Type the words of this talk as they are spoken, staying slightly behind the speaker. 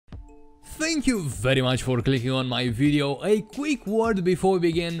Thank you very much for clicking on my video. A quick word before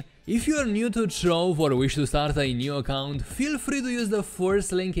we begin. If you are new to Trove or wish to start a new account, feel free to use the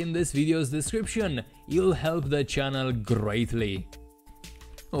first link in this video's description. You'll help the channel greatly.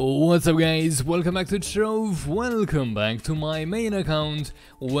 What's up guys, welcome back to Trove, welcome back to my main account,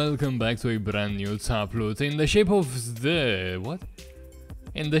 welcome back to a brand new top loot in the shape of the... what?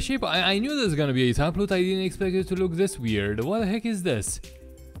 In the shape... I knew there's gonna be a top loot, I didn't expect it to look this weird. What the heck is this?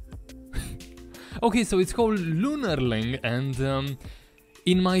 Okay, so it's called Lunarling, and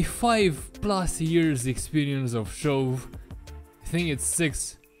in my 5+ years experience of Trove, I think it's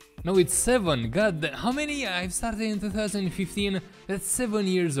 6. No, it's 7. God, how many? I've started in 2015. That's 7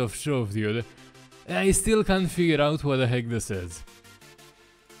 years of Trove, dude. I still can't figure out what the heck this is.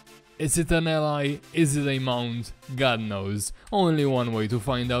 Is it an ally? Is it a mount? God knows. Only one way to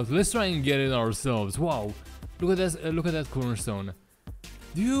find out. Let's try and get it ourselves. Wow, look at this. Look at that cornerstone.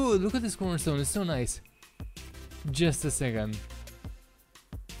 Dude, look at this cornerstone. It's so nice. Just a second.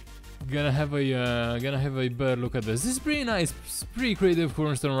 Gonna have a better look at this. This is pretty nice, pretty creative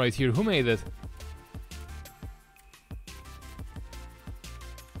cornerstone right here. Who made it?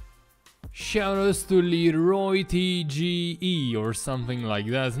 Shoutouts to Leroy TGE or something like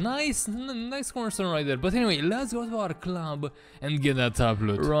that. Nice cornerstone right there. But anyway, let's go to our club and get that top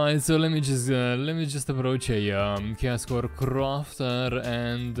loot. Right, so let me just approach a Chaos Core crafter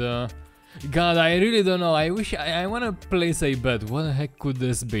and God, I really don't know. I wanna place a bet. What the heck could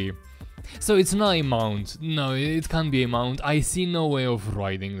this be? So it's not a mount. No, it can't be a mount. I see no way of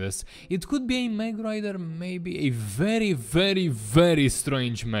riding this. It could be a Meg Rider, maybe a very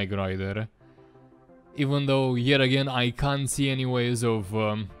strange Meg Rider. Even though, yet again, I can't see any ways of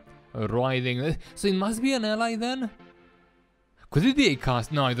riding this. So it must be an ally then? Could it be a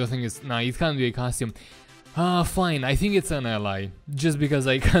costume? No, I don't think it's... No, it can't be a costume. Fine, I think it's an ally. Just because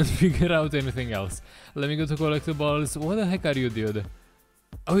I can't figure out anything else. Let me go to collectibles. What the heck are you, dude?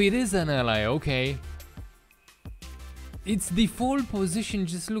 Oh, it is an ally, okay. Its default position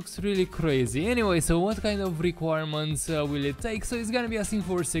just looks really crazy. Anyway, so what kind of requirements will it take? So it's gonna be asking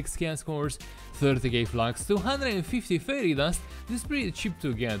for 6 Chaos Cores, 30k flux, 250 fairy dust. This is pretty cheap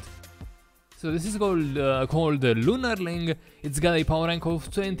to get. So this is called the Lunarling. It's got a power rank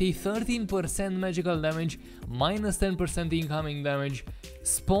of 20, 13% magical damage, minus 10% incoming damage,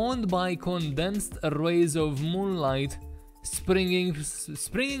 spawned by condensed rays of moonlight, springing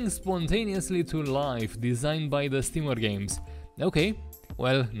spontaneously to life, designed by the Steamer Games. Okay,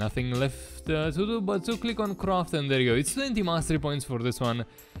 well, nothing left to do but to click on craft, and there you go. It's 20 mastery points for this one,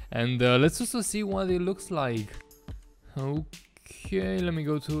 and let's also see what it looks like. Okay, let me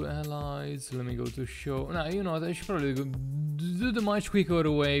go to allies, let me go to show. Now, you know what, I should probably do the much quicker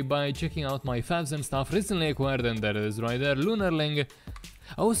way by checking out my fabs and stuff recently acquired, and there it is right there, Lunarling.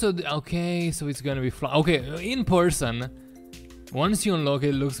 Also, okay, so it's gonna be okay, in person. Once you unlock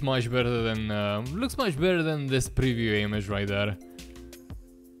it, looks much better than this preview image right there.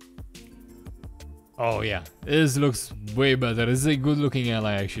 Oh yeah, this looks way better. This is a good looking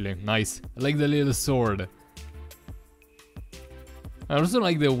ally actually. Nice. I like the little sword. I also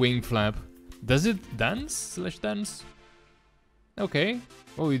like the wing flap. Does it dance / dance? Okay.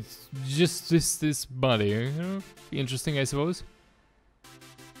 Oh, it's just this body. You know? Interesting, I suppose.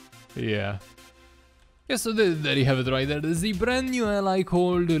 Yeah. Yeah, so there you have it right there. There's a brand new ally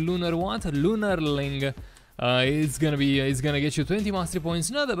called Lunarling. It's gonna get you 20 mastery points.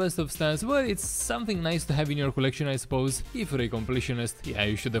 Not the best of stats, but it's something nice to have in your collection, I suppose. If you're a completionist, yeah,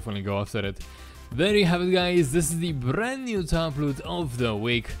 you should definitely go after it. There you have it, guys. This is the brand new top loot of the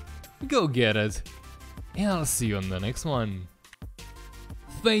week. Go get it. And I'll see you on the next one.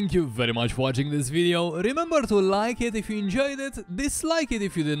 Thank you very much for watching this video. Remember to like it if you enjoyed it, dislike it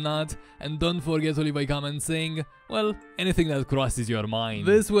if you did not, and don't forget to leave a comment saying, well, anything that crosses your mind.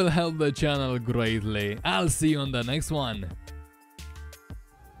 This will help the channel greatly. I'll see you on the next one.